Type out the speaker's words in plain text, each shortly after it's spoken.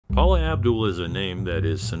Paula Abdul is a name that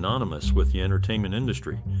is synonymous with the entertainment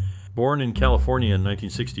industry. Born in California in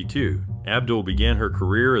 1962, Abdul began her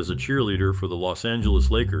career as a cheerleader for the Los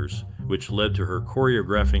Angeles Lakers, which led to her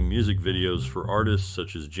choreographing music videos for artists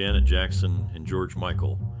such as Janet Jackson and George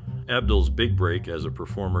Michael. Abdul's big break as a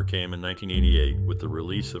performer came in 1988 with the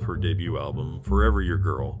release of her debut album, Forever Your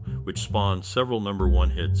Girl, which spawned several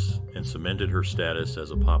 #1 hits and cemented her status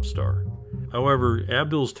as a pop star. However,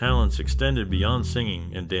 Abdul's talents extended beyond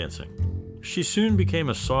singing and dancing. She soon became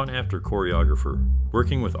a sought-after choreographer,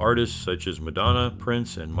 working with artists such as Madonna,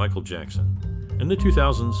 Prince, and Michael Jackson. In the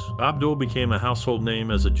 2000s, Abdul became a household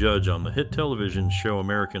name as a judge on the hit television show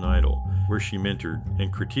American Idol, where she mentored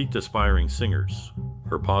and critiqued aspiring singers.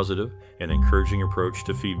 Her positive and encouraging approach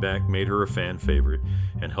to feedback made her a fan favorite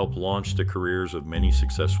and helped launch the careers of many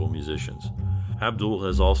successful musicians. Abdul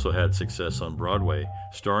has also had success on Broadway,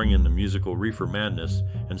 starring in the musical Reefer Madness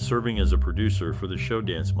and serving as a producer for the show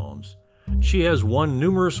Dance Moms. She has won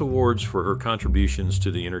numerous awards for her contributions to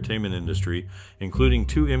the entertainment industry, including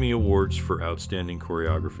 2 Emmy Awards for Outstanding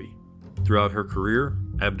Choreography. Throughout her career,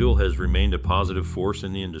 Abdul has remained a positive force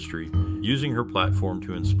in the industry, using her platform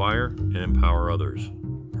to inspire and empower others.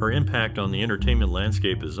 Her impact on the entertainment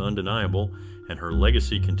landscape is undeniable, and her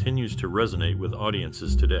legacy continues to resonate with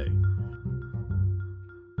audiences today.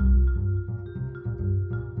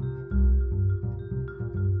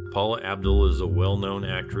 Paula Abdul is a well-known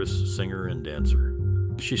actress, singer, and dancer.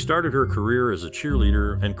 She started her career as a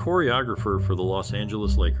cheerleader and choreographer for the Los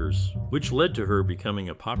Angeles Lakers, which led to her becoming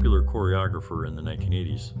a popular choreographer in the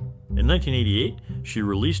 1980s. In 1988, she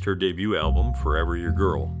released her debut album, Forever Your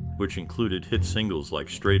Girl, which included hit singles like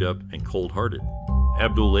Straight Up and Cold Hearted.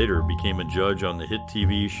 Abdul later became a judge on the hit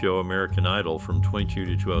TV show American Idol from 2002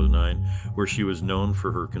 to 2009, where she was known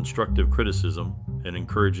for her constructive criticism and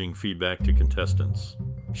encouraging feedback to contestants.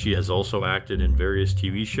 She has also acted in various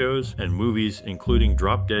TV shows and movies, including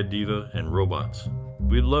Drop Dead Diva and Robots.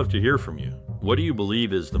 We'd love to hear from you. What do you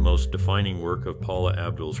believe is the most defining work of Paula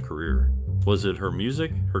Abdul's career? Was it her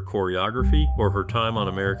music, her choreography, or her time on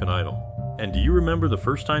American Idol? And do you remember the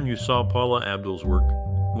first time you saw Paula Abdul's work?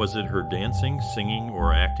 Was it her dancing, singing,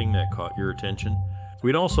 or acting that caught your attention?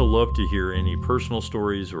 We'd also love to hear any personal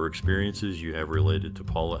stories or experiences you have related to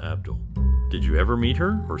Paula Abdul. Did you ever meet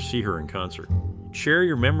her or see her in concert? Share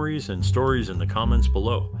your memories and stories in the comments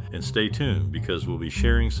below, and stay tuned because we'll be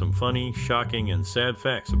sharing some funny, shocking, and sad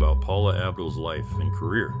facts about Paula Abdul's life and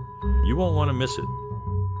career. You won't want to miss it.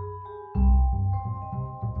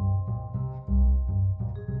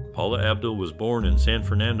 Paula Abdul was born in San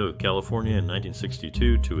Fernando, California in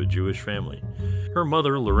 1962 to a Jewish family. Her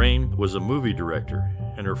mother, Lorraine, was a movie director,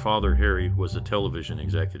 and her father, Harry, was a television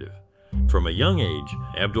executive. From a young age,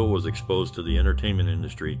 Abdul was exposed to the entertainment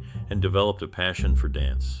industry and developed a passion for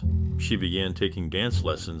dance. She began taking dance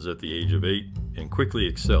lessons at the age of 8 and quickly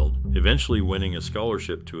excelled, eventually winning a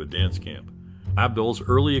scholarship to a dance camp. Abdul's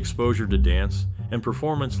early exposure to dance and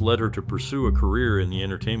performance led her to pursue a career in the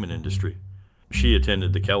entertainment industry. She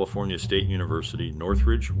attended the California State University,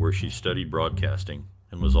 Northridge, where she studied broadcasting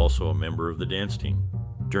and was also a member of the dance team.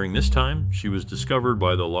 During this time, she was discovered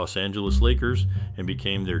by the Los Angeles Lakers and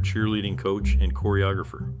became their cheerleading coach and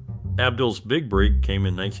choreographer. Abdul's big break came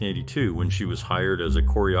in 1982 when she was hired as a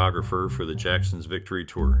choreographer for the Jackson's Victory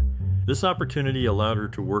Tour. This opportunity allowed her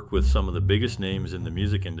to work with some of the biggest names in the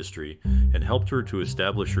music industry and helped her to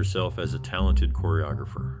establish herself as a talented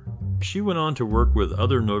choreographer. She went on to work with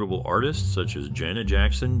other notable artists such as Janet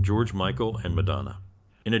Jackson, George Michael, and Madonna.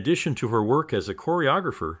 In addition to her work as a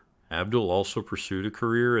choreographer, Abdul also pursued a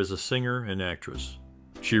career as a singer and actress.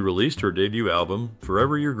 She released her debut album,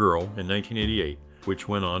 Forever Your Girl, in 1988, which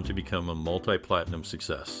went on to become a multi-platinum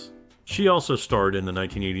success. She also starred in the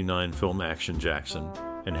 1989 film Action Jackson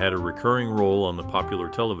and had a recurring role on the popular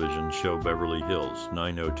television show Beverly Hills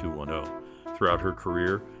 90210. Throughout her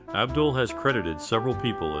career, Abdul has credited several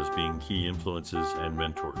people as being key influences and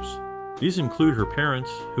mentors. These include her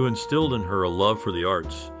parents, who instilled in her a love for the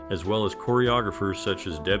arts, as well as choreographers such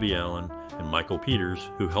as Debbie Allen and Michael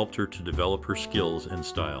Peters, who helped her to develop her skills and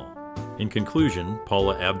style. In conclusion,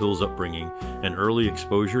 Paula Abdul's upbringing and early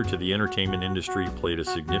exposure to the entertainment industry played a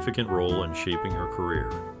significant role in shaping her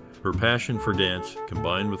career. Her passion for dance,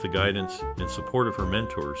 combined with the guidance and support of her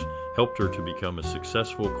mentors, helped her to become a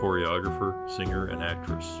successful choreographer, singer, and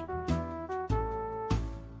actress.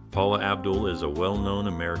 Paula Abdul is a well-known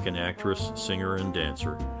American actress, singer, and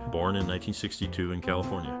dancer, born in 1962 in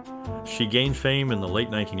California. She gained fame in the late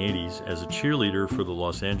 1980s as a cheerleader for the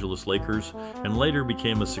Los Angeles Lakers and later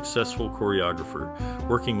became a successful choreographer,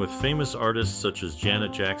 working with famous artists such as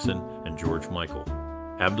Janet Jackson and George Michael.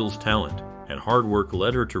 Abdul's talent and hard work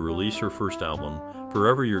led her to release her first album,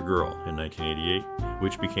 Forever Your Girl in 1988,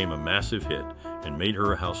 which became a massive hit and made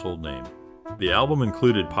her a household name. The album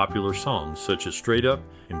included popular songs such as Straight Up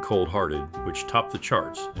and Cold Hearted, which topped the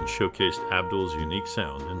charts and showcased Abdul's unique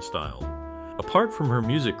sound and style. Apart from her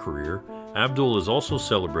music career, Abdul is also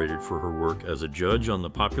celebrated for her work as a judge on the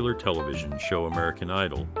popular television show American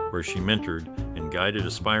Idol, where she mentored and guided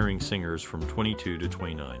aspiring singers from 22 to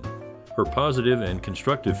 29. Her positive and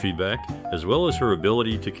constructive feedback, as well as her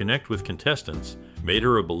ability to connect with contestants, made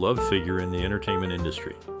her a beloved figure in the entertainment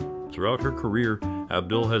industry. Throughout her career,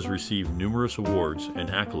 Abdul has received numerous awards and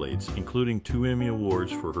accolades, including 2 Emmy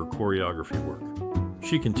Awards for her choreography work.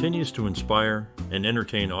 She continues to inspire and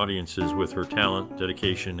entertain audiences with her talent,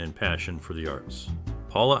 dedication, and passion for the arts.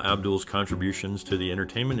 Paula Abdul's contributions to the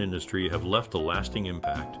entertainment industry have left a lasting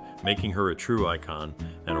impact, making her a true icon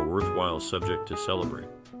and a worthwhile subject to celebrate.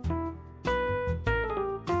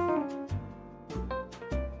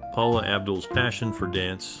 Paula Abdul's passion for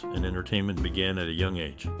dance and entertainment began at a young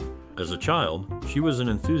age. As a child, she was an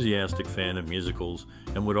enthusiastic fan of musicals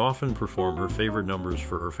and would often perform her favorite numbers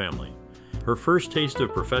for her family. Her first taste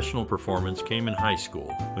of professional performance came in high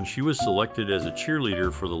school, when she was selected as a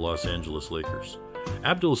cheerleader for the Los Angeles Lakers.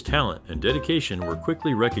 Abdul's talent and dedication were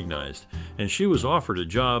quickly recognized, and she was offered a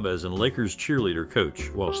job as an Lakers cheerleader coach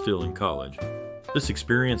while still in college. This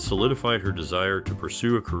experience solidified her desire to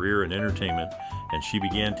pursue a career in entertainment, and she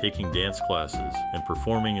began taking dance classes and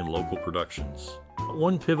performing in local productions.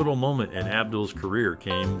 One pivotal moment in Abdul's career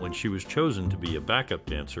came when she was chosen to be a backup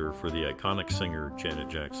dancer for the iconic singer Janet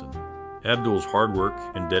Jackson. Abdul's hard work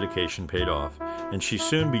and dedication paid off, and she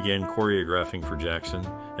soon began choreographing for Jackson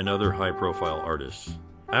and other high-profile artists.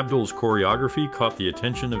 Abdul's choreography caught the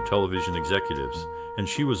attention of television executives, and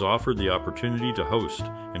she was offered the opportunity to host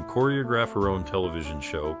and choreograph her own television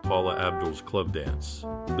show, Paula Abdul's Club Dance.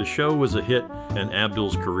 The show was a hit, and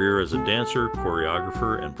Abdul's career as a dancer,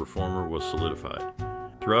 choreographer, and performer was solidified.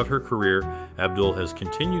 Throughout her career, Abdul has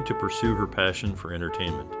continued to pursue her passion for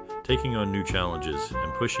entertainment, taking on new challenges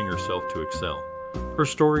and pushing herself to excel. Her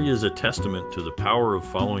story is a testament to the power of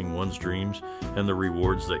following one's dreams and the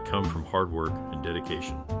rewards that come from hard work and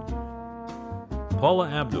dedication. Paula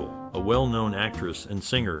Abdul, a well-known actress and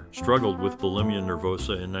singer, struggled with bulimia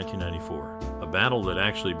nervosa in 1994, a battle that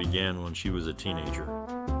actually began when she was a teenager.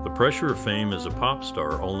 The pressure of fame as a pop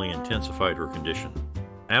star only intensified her condition.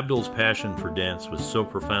 Abdul's passion for dance was so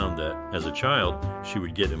profound that, as a child, she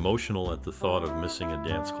would get emotional at the thought of missing a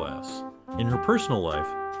dance class. In her personal life,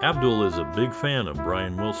 Abdul is a big fan of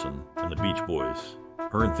Brian Wilson and the Beach Boys.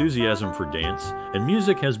 Her enthusiasm for dance and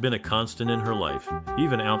music has been a constant in her life,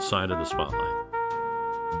 even outside of the spotlight.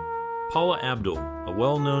 Paula Abdul, a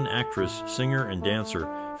well-known actress, singer, and dancer,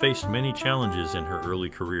 faced many challenges in her early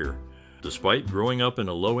career. Despite growing up in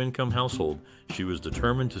a low-income household, she was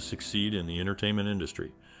determined to succeed in the entertainment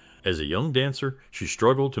industry. As a young dancer, she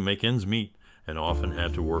struggled to make ends meet and often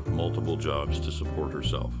had to work multiple jobs to support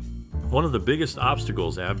herself. One of the biggest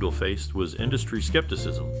obstacles Abdul faced was industry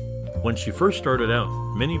skepticism. When she first started out,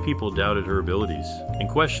 many people doubted her abilities and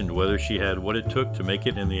questioned whether she had what it took to make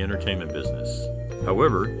it in the entertainment business.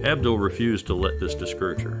 However, Abdul refused to let this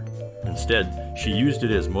discourage her. Instead, she used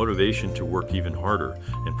it as motivation to work even harder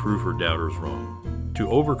and prove her doubters wrong. To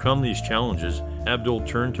overcome these challenges, Abdul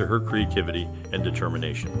turned to her creativity and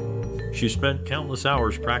determination. She spent countless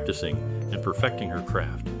hours practicing and perfecting her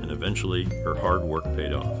craft, and eventually her hard work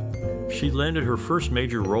paid off. She landed her first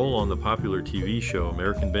major role on the popular TV show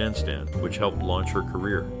American Bandstand, which helped launch her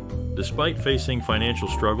career. Despite facing financial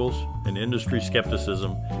struggles and industry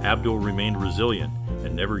skepticism, Abdul remained resilient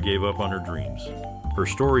and never gave up on her dreams. Her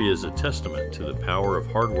story is a testament to the power of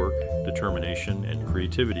hard work, determination, and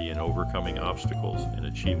creativity in overcoming obstacles and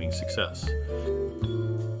achieving success.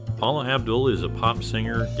 Paula Abdul is a pop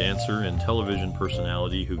singer, dancer, and television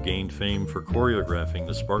personality who gained fame for choreographing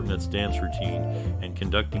the Spartanets dance routine and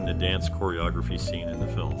conducting the dance choreography scene in the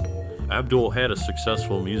film. Abdul had a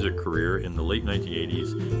successful music career in the late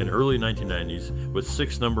 1980s and early 1990s with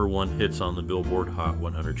 6 #1 hits on the Billboard Hot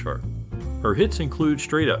 100 chart. Her hits include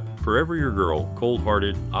Straight Up, Forever Your Girl, Cold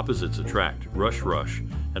Hearted, Opposites Attract, Rush Rush,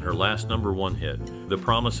 and her last #1 hit, The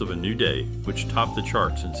Promise of a New Day, which topped the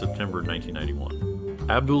charts in September 1991.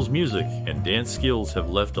 Abdul's music and dance skills have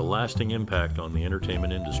left a lasting impact on the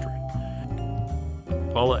entertainment industry.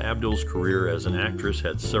 Paula Abdul's career as an actress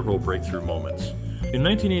had several breakthrough moments. In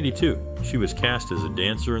 1982, she was cast as a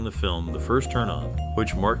dancer in the film The First Turn On,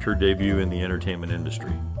 which marked her debut in the entertainment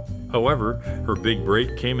industry. However, her big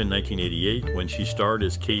break came in 1988 when she starred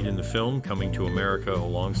as Kate in the film Coming to America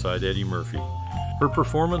alongside Eddie Murphy. Her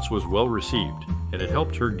performance was well received, and it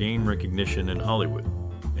helped her gain recognition in Hollywood.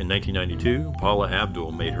 In 1992, Paula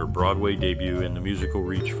Abdul made her Broadway debut in the musical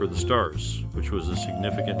Reach for the Stars, which was a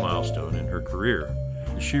significant milestone in her career.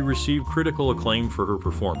 She received critical acclaim for her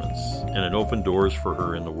performance, and it opened doors for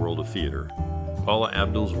her in the world of theater. Paula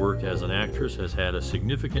Abdul's work as an actress has had a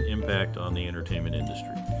significant impact on the entertainment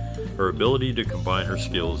industry. Her ability to combine her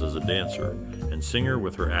skills as a dancer and singer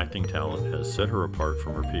with her acting talent has set her apart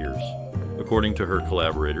from her peers. According to her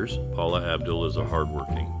collaborators, Paula Abdul is a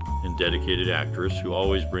hardworking and dedicated actress who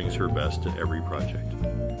always brings her best to every project.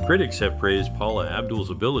 Critics have praised Paula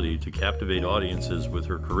Abdul's ability to captivate audiences with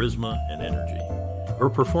her charisma and energy. Her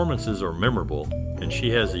performances are memorable, and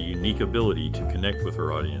she has a unique ability to connect with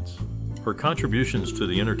her audience. Her contributions to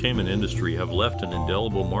the entertainment industry have left an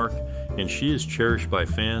indelible mark, and she is cherished by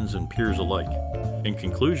fans and peers alike. In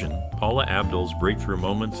conclusion, Paula Abdul's breakthrough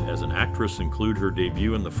moments as an actress include her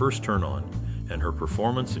debut in The First Turn On and her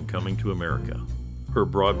performance in Coming to America. Her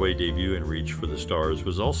Broadway debut in Reach for the Stars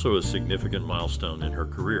was also a significant milestone in her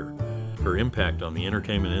career. Her impact on the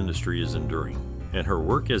entertainment industry is enduring, and her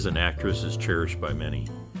work as an actress is cherished by many.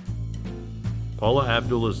 Paula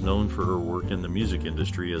Abdul is known for her work in the music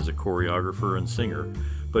industry as a choreographer and singer,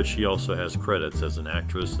 but she also has credits as an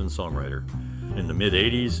actress and songwriter. In the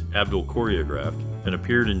mid-'80s, Abdul choreographed and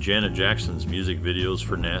appeared in Janet Jackson's music videos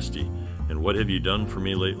for Nasty and What Have You Done For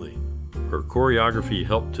Me Lately. Her choreography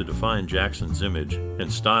helped to define Jackson's image and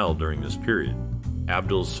style during this period.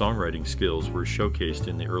 Abdul's songwriting skills were showcased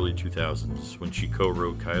in the early 2000s when she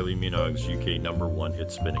co-wrote Kylie Minogue's UK #1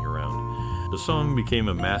 hit Spinning Around. The song became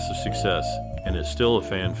a massive success and is still a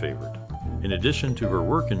fan favorite. In addition to her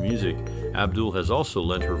work in music, Abdul has also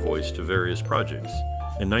lent her voice to various projects.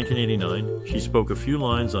 In 1989, she spoke a few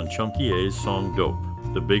lines on Chunky A's song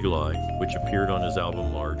Dope, The Big Lie, which appeared on his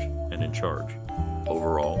album Large and In Charge.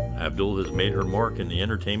 Overall, Abdul has made her mark in the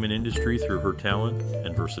entertainment industry through her talent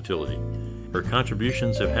and versatility. Her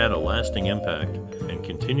contributions have had a lasting impact and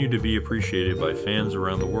continue to be appreciated by fans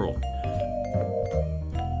around the world.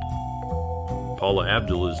 Paula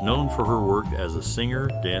Abdul is known for her work as a singer,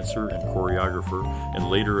 dancer, and choreographer, and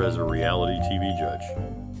later as a reality TV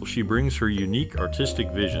judge. She brings her unique artistic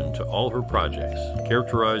vision to all her projects,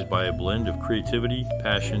 characterized by a blend of creativity,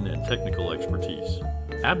 passion, and technical expertise.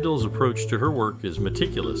 Abdul's approach to her work is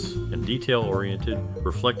meticulous and detail-oriented,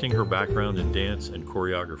 reflecting her background in dance and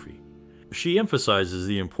choreography. She emphasizes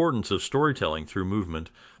the importance of storytelling through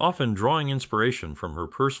movement, often drawing inspiration from her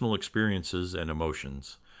personal experiences and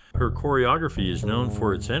emotions. Her choreography is known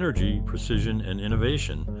for its energy, precision, and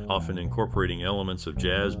innovation, often incorporating elements of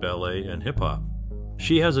jazz, ballet, and hip-hop.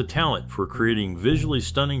 She has a talent for creating visually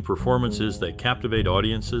stunning performances that captivate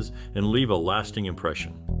audiences and leave a lasting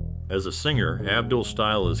impression. As a singer, Abdul's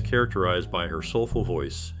style is characterized by her soulful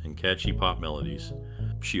voice and catchy pop melodies.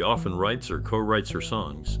 She often writes or co-writes her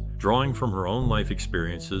songs, drawing from her own life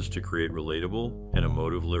experiences to create relatable and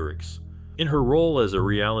emotive lyrics. In her role as a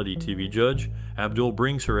reality TV judge, Abdul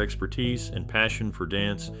brings her expertise and passion for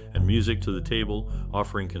dance and music to the table,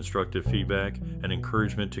 offering constructive feedback and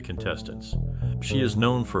encouragement to contestants. She is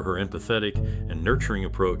known for her empathetic and nurturing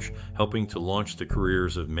approach, helping to launch the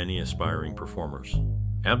careers of many aspiring performers.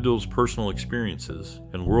 Abdul's personal experiences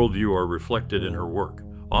and worldview are reflected in her work,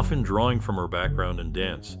 often drawing from her background in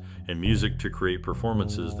dance and music to create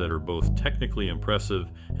performances that are both technically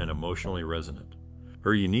impressive and emotionally resonant.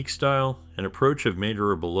 Her unique style and approach have made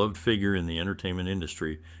her a beloved figure in the entertainment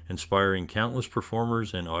industry, inspiring countless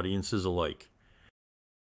performers and audiences alike.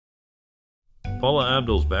 Paula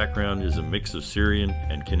Abdul's background is a mix of Syrian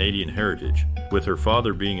and Canadian heritage, with her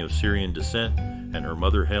father being of Syrian descent and her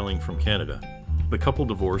mother hailing from Canada. The couple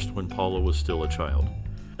divorced when Paula was still a child.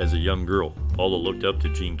 As a young girl, Paula looked up to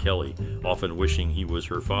Gene Kelly, often wishing he was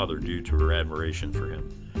her father due to her admiration for him.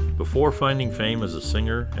 Before finding fame as a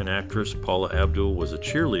singer and actress, Paula Abdul was a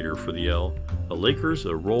cheerleader for the Lakers,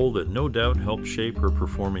 a role that no doubt helped shape her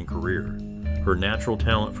performing career. Her natural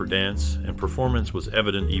talent for dance and performance was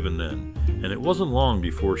evident even then, and it wasn't long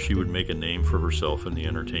before she would make a name for herself in the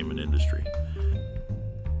entertainment industry.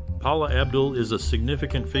 Paula Abdul is a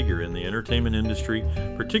significant figure in the entertainment industry,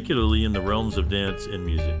 particularly in the realms of dance and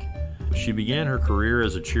music. She began her career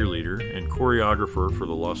as a cheerleader and choreographer for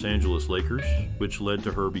the Los Angeles Lakers, which led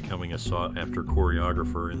to her becoming a sought-after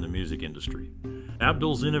choreographer in the music industry.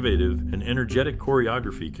 Abdul's innovative and energetic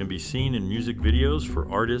choreography can be seen in music videos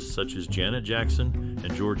for artists such as Janet Jackson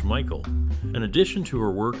and George Michael. In addition to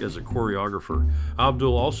her work as a choreographer,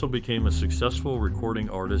 Abdul also became a successful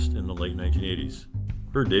recording artist in the late 1980s.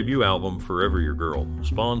 Her debut album, Forever Your Girl,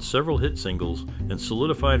 spawned several hit singles and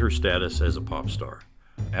solidified her status as a pop star.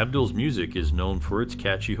 Abdul's music is known for its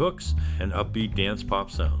catchy hooks and upbeat dance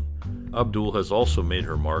pop sound. Abdul has also made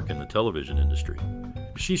her mark in the television industry.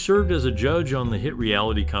 She served as a judge on the hit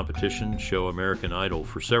reality competition show American Idol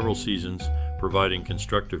for several seasons, providing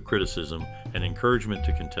constructive criticism and encouragement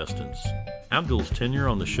to contestants. Abdul's tenure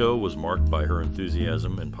on the show was marked by her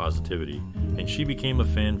enthusiasm and positivity, and she became a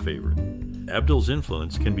fan favorite. Abdul's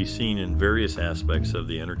influence can be seen in various aspects of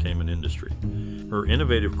the entertainment industry. Her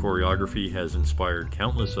innovative choreography has inspired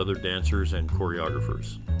countless other dancers and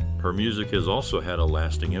choreographers. Her music has also had a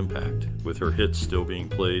lasting impact, with her hits still being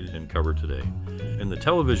played and covered today. In the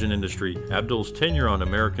television industry, Abdul's tenure on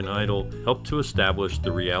American Idol helped to establish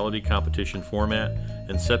the reality competition format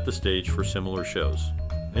and set the stage for similar shows.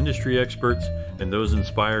 Industry experts and those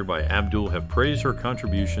inspired by Abdul have praised her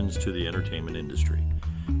contributions to the entertainment industry.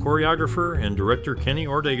 Choreographer and director Kenny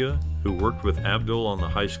Ortega, who worked with Abdul on the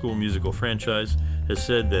High School Musical franchise, has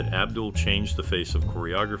said that Abdul changed the face of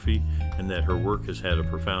choreography and that her work has had a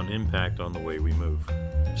profound impact on the way we move.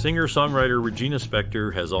 Singer-songwriter Regina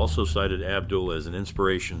Spektor has also cited Abdul as an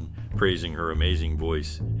inspiration, praising her amazing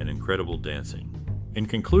voice and incredible dancing. In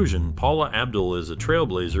conclusion, Paula Abdul is a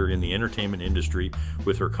trailblazer in the entertainment industry,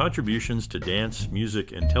 with her contributions to dance,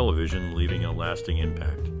 music, and television leaving a lasting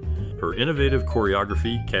impact. Her innovative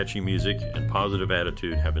choreography, catchy music, and positive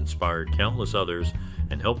attitude have inspired countless others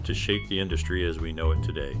and helped to shape the industry as we know it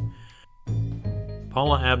today.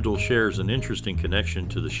 Paula Abdul shares an interesting connection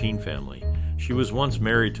to the Sheen family. She was once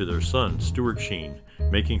married to their son, Stuart Sheen,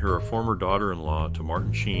 making her a former daughter-in-law to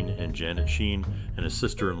Martin Sheen and Janet Sheen, and a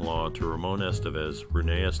sister-in-law to Ramon Estevez,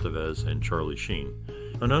 Renee Estevez, and Charlie Sheen.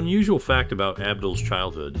 An unusual fact about Abdul's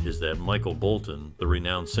childhood is that Michael Bolton, the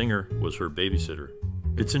renowned singer, was her babysitter.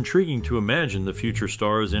 It's intriguing to imagine the future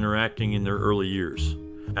stars interacting in their early years.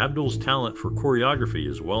 Abdul's talent for choreography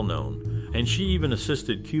is well known, and she even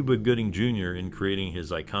assisted Cuba Gooding Jr. in creating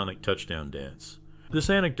his iconic touchdown dance. This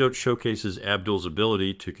anecdote showcases Abdul's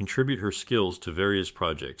ability to contribute her skills to various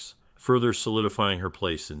projects, further solidifying her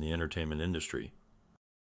place in the entertainment industry.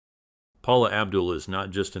 Paula Abdul is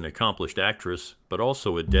not just an accomplished actress, but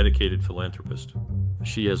also a dedicated philanthropist.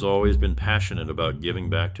 She has always been passionate about giving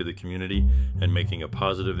back to the community and making a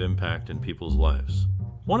positive impact in people's lives.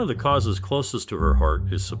 One of the causes closest to her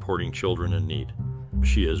heart is supporting children in need.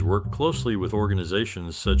 She has worked closely with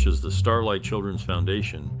organizations such as the Starlight Children's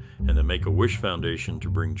Foundation and the Make-A-Wish Foundation to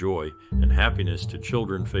bring joy and happiness to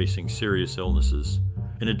children facing serious illnesses.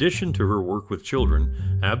 In addition to her work with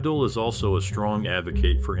children, Abdul is also a strong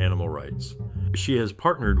advocate for animal rights. She has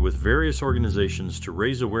partnered with various organizations to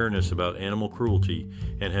raise awareness about animal cruelty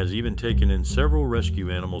and has even taken in several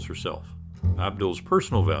rescue animals herself. Abdul's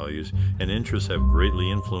personal values and interests have greatly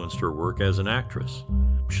influenced her work as an actress.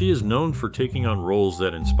 She is known for taking on roles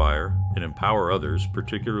that inspire and empower others,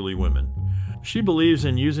 particularly women. She believes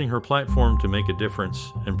in using her platform to make a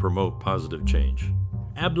difference and promote positive change.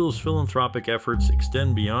 Abdul's philanthropic efforts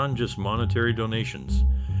extend beyond just monetary donations.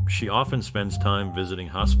 She often spends time visiting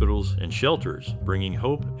hospitals and shelters, bringing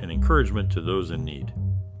hope and encouragement to those in need.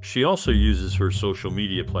 She also uses her social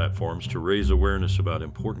media platforms to raise awareness about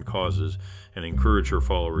important causes and encourage her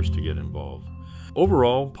followers to get involved.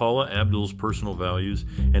 Overall, Paula Abdul's personal values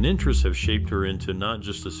and interests have shaped her into not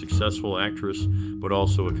just a successful actress, but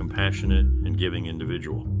also a compassionate and giving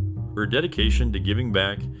individual. Her dedication to giving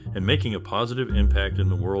back and making a positive impact in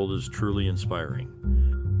the world is truly inspiring.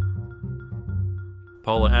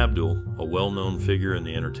 Paula Abdul, a well-known figure in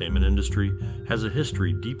the entertainment industry, has a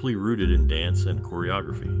history deeply rooted in dance and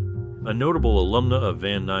choreography. A notable alumna of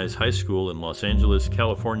Van Nuys High School in Los Angeles,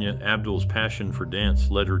 California, Abdul's passion for dance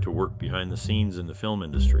led her to work behind the scenes in the film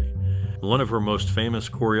industry. One of her most famous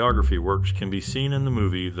choreography works can be seen in the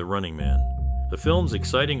movie The Running Man. The film's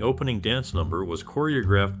exciting opening dance number was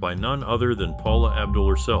choreographed by none other than Paula Abdul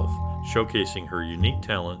herself, showcasing her unique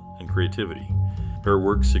talent and creativity. Her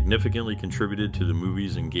work significantly contributed to the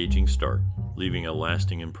movie's engaging start, leaving a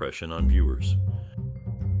lasting impression on viewers.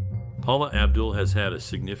 Paula Abdul has had a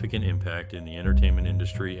significant impact in the entertainment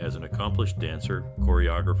industry as an accomplished dancer,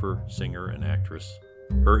 choreographer, singer, and actress.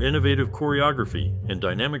 Her innovative choreography and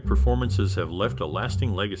dynamic performances have left a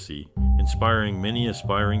lasting legacy, inspiring many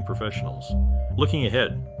aspiring professionals. Looking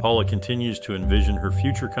ahead, Paula continues to envision her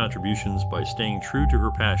future contributions by staying true to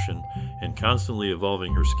her passion and constantly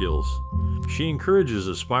evolving her skills. She encourages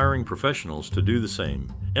aspiring professionals to do the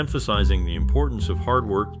same, emphasizing the importance of hard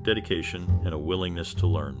work, dedication, and a willingness to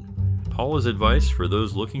learn. Paula's advice for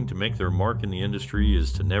those looking to make their mark in the industry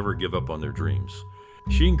is to never give up on their dreams.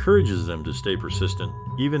 She encourages them to stay persistent,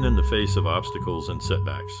 even in the face of obstacles and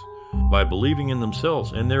setbacks. By believing in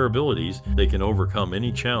themselves and their abilities, they can overcome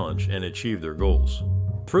any challenge and achieve their goals.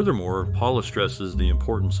 Furthermore, Paula stresses the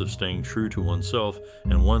importance of staying true to oneself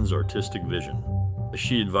and one's artistic vision.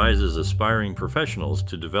 She advises aspiring professionals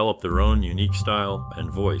to develop their own unique style and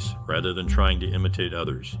voice rather than trying to imitate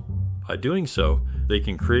others. By doing so, they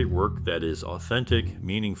can create work that is authentic,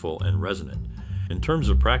 meaningful, and resonant. In terms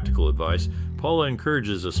of practical advice, Paula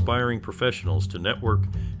encourages aspiring professionals to network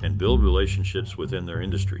and build relationships within their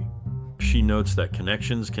industry. She notes that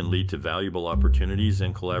connections can lead to valuable opportunities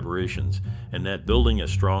and collaborations, and that building a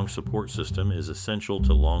strong support system is essential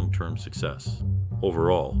to long-term success.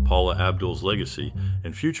 Overall, Paula Abdul's legacy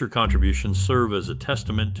and future contributions serve as a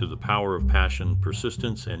testament to the power of passion,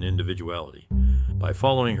 persistence, and individuality. By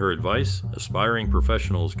following her advice, aspiring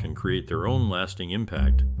professionals can create their own lasting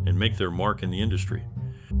impact and make their mark in the industry.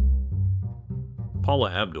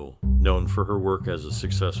 Paula Abdul, known for her work as a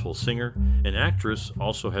successful singer and actress,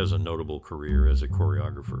 also has a notable career as a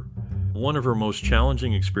choreographer. One of her most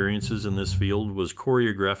challenging experiences in this field was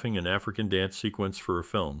choreographing an African dance sequence for a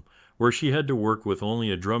film, where she had to work with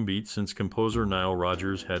only a drum beat since composer Nile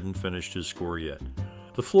Rodgers hadn't finished his score yet.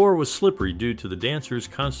 The floor was slippery due to the dancers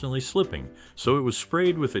constantly slipping, so it was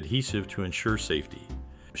sprayed with adhesive to ensure safety.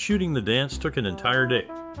 Shooting the dance took an entire day.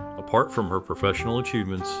 Apart from her professional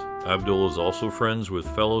achievements, Abdul is also friends with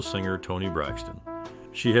fellow singer Toni Braxton.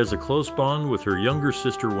 She has a close bond with her younger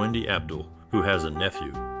sister Wendy Abdul, who has a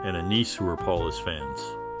nephew, and a niece who are Paula's fans.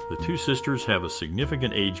 The two sisters have a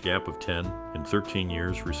significant age gap of 10 and 13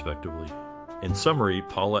 years, respectively. In summary,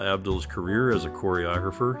 Paula Abdul's career as a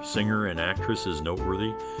choreographer, singer, and actress is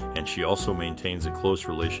noteworthy, and she also maintains a close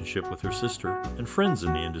relationship with her sister and friends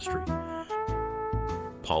in the industry.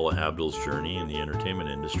 Paula Abdul's journey in the entertainment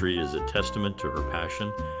industry is a testament to her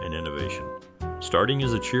passion and innovation. Starting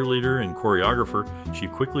as a cheerleader and choreographer, she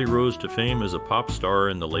quickly rose to fame as a pop star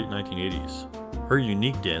in the late 1980s. Her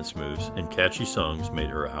unique dance moves and catchy songs made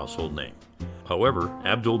her a household name. However,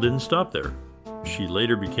 Abdul didn't stop there. She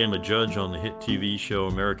later became a judge on the hit TV show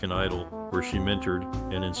American Idol, where she mentored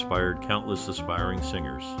and inspired countless aspiring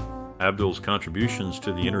singers. Abdul's contributions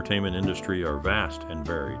to the entertainment industry are vast and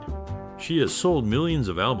varied. She has sold millions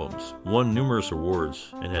of albums, won numerous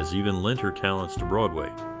awards, and has even lent her talents to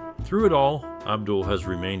Broadway. Through it all, Abdul has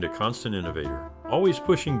remained a constant innovator, always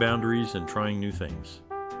pushing boundaries and trying new things.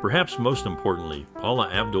 Perhaps most importantly, Paula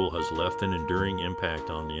Abdul has left an enduring impact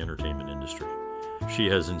on the entertainment industry. She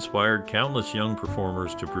has inspired countless young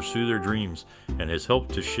performers to pursue their dreams and has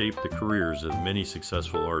helped to shape the careers of many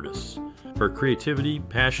successful artists. Her creativity,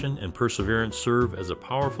 passion, and perseverance serve as a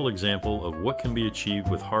powerful example of what can be achieved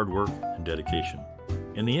with hard work and dedication.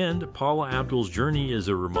 In the end, Paula Abdul's journey is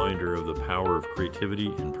a reminder of the power of creativity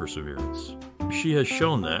and perseverance. She has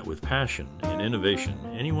shown that with passion and innovation,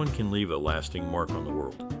 anyone can leave a lasting mark on the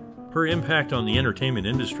world. Her impact on the entertainment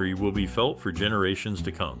industry will be felt for generations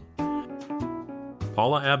to come.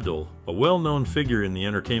 Paula Abdul, a well-known figure in the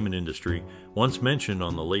entertainment industry, once mentioned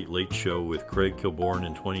on The Late Late Show with Craig Kilborn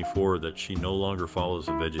in 24 that she no longer follows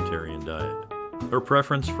a vegetarian diet. Her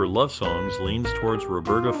preference for love songs leans towards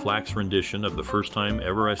Roberta Flack's rendition of The First Time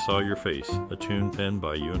Ever I Saw Your Face, a tune penned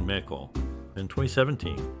by Ewan MacColl. In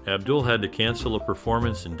 2017, Abdul had to cancel a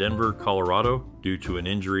performance in Denver, Colorado due to an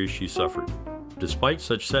injury she suffered. Despite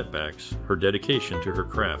such setbacks, her dedication to her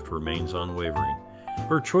craft remains unwavering.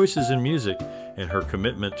 Her choices in music and her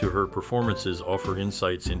commitment to her performances offer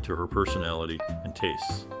insights into her personality and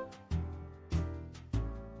tastes.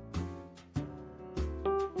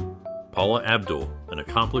 Paula Abdul, an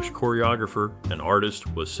accomplished choreographer and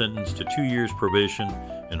artist, was sentenced to 2 years probation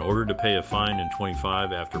in order to pay a fine in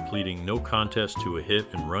 25 after pleading no contest to a hit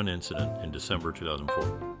and run incident in December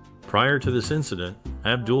 2004. Prior to this incident,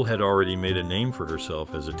 Abdul had already made a name for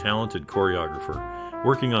herself as a talented choreographer,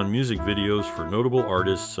 working on music videos for notable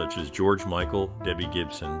artists such as George Michael, Debbie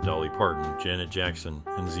Gibson, Dolly Parton, Janet Jackson,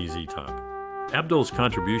 and ZZ Top. Abdul's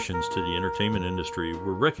contributions to the entertainment industry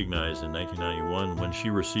were recognized in 1991 when she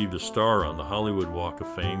received a star on the Hollywood Walk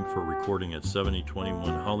of Fame for recording at 7021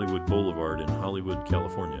 Hollywood Boulevard in Hollywood,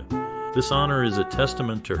 California. This honor is a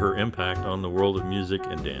testament to her impact on the world of music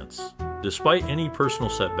and dance. Despite any personal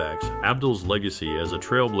setbacks, Abdul's legacy as a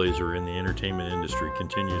trailblazer in the entertainment industry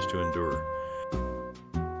continues to endure.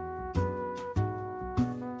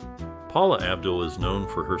 Paula Abdul is known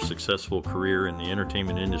for her successful career in the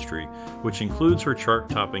entertainment industry, which includes her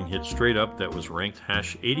chart-topping hit Straight Up that was ranked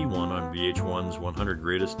 #81 on VH1's 100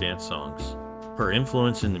 Greatest Dance Songs. Her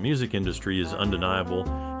influence in the music industry is undeniable,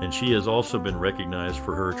 and she has also been recognized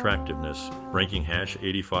for her attractiveness, ranking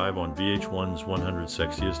 #85 on VH1's 100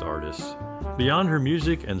 Sexiest Artists. Beyond her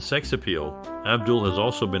music and sex appeal, Abdul has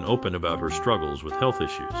also been open about her struggles with health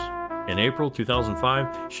issues. In April 2005,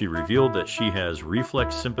 she revealed that she has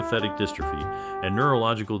reflex sympathetic dystrophy, a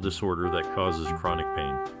neurological disorder that causes chronic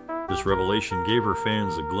pain. This revelation gave her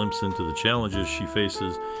fans a glimpse into the challenges she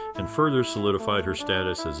faces and further solidified her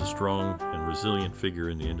status as a strong and resilient figure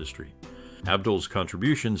in the industry. Abdul's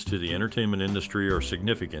contributions to the entertainment industry are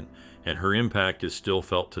significant, and her impact is still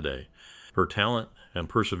felt today. Her talent and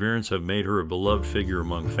perseverance have made her a beloved figure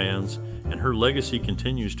among fans, and her legacy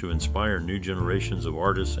continues to inspire new generations of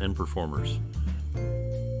artists and performers.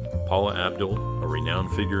 Paula Abdul, a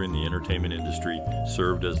renowned figure in the entertainment industry,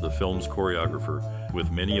 served as the film's choreographer,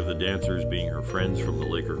 with many of the dancers being her friends from the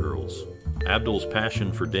Laker Girls. Abdul's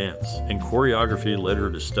passion for dance and choreography led her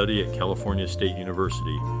to study at California State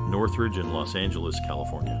University, Northridge in Los Angeles,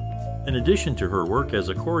 California. In addition to her work as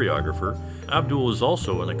a choreographer, Abdul is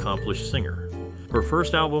also an accomplished singer. Her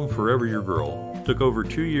first album, Forever Your Girl, took over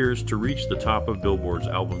 2 years to reach the top of Billboard's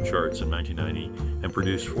album charts in 1990 and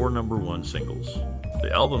produced 4 #1 singles.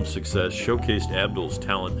 The album's success showcased Abdul's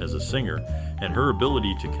talent as a singer and her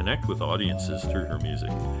ability to connect with audiences through her music.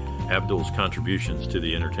 Abdul's contributions to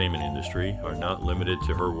the entertainment industry are not limited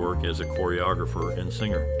to her work as a choreographer and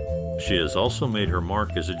singer. She has also made her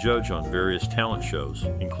mark as a judge on various talent shows,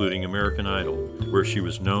 including American Idol, where she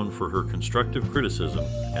was known for her constructive criticism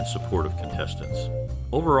and support of contestants.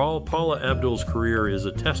 Overall, Paula Abdul's career is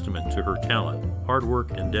a testament to her talent, hard work,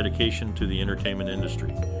 and dedication to the entertainment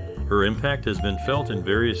industry. Her impact has been felt in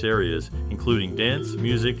various areas, including dance,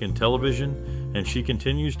 music, and television, and she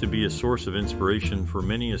continues to be a source of inspiration for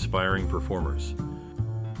many aspiring performers.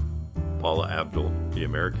 Paula Abdul, the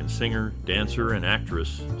American singer, dancer, and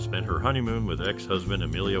actress, spent her honeymoon with ex-husband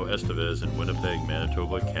Emilio Estevez in Winnipeg,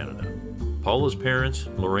 Manitoba, Canada. Paula's parents,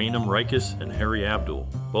 Lorraine Rikus and Harry Abdul,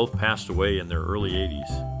 both passed away in their early 80s.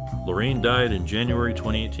 Lorraine died in January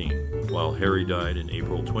 2018, while Harry died in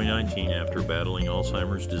April 2019 after battling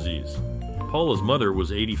Alzheimer's disease. Paula's mother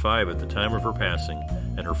was 85 at the time of her passing,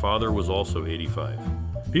 and her father was also 85.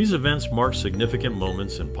 These events marked significant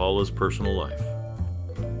moments in Paula's personal life.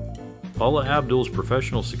 Paula Abdul's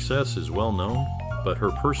professional success is well known, but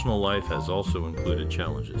her personal life has also included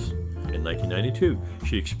challenges. In 1992,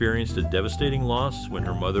 she experienced a devastating loss when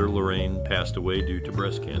her mother, Lorraine, passed away due to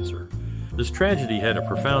breast cancer. This tragedy had a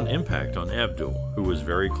profound impact on Abdul, who was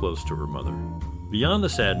very close to her mother. Beyond the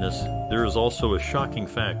sadness, there is also a shocking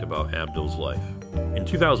fact about Abdul's life. In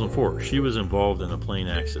 2004, she was involved in a plane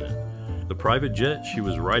accident. The private jet she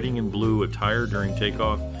was riding in blew a tire during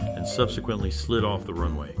takeoff and subsequently slid off the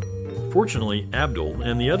runway. Fortunately, Abdul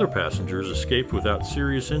and the other passengers escaped without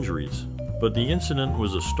serious injuries, but the incident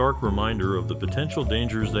was a stark reminder of the potential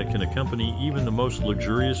dangers that can accompany even the most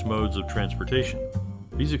luxurious modes of transportation.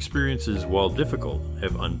 These experiences, while difficult,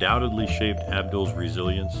 have undoubtedly shaped Abdul's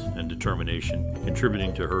resilience and determination,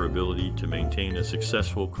 contributing to her ability to maintain a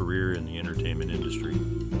successful career in the entertainment industry.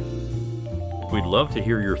 We'd love to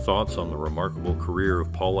hear your thoughts on the remarkable career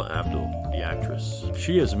of Paula Abdul, the actress.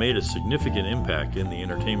 She has made a significant impact in the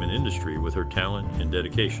entertainment industry with her talent and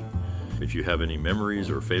dedication. If you have any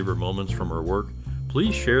memories or favorite moments from her work,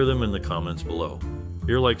 please share them in the comments below.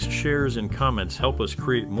 Your likes, shares, and comments help us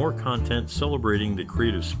create more content celebrating the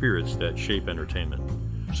creative spirits that shape entertainment.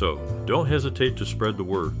 So, don't hesitate to spread the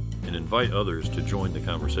word and invite others to join the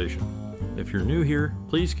conversation. If you're new here,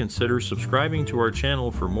 please consider subscribing to our channel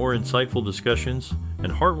for more insightful discussions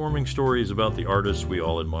and heartwarming stories about the artists we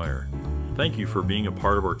all admire. Thank you for being a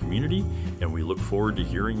part of our community, and we look forward to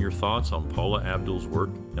hearing your thoughts on Paula Abdul's work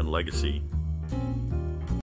and legacy.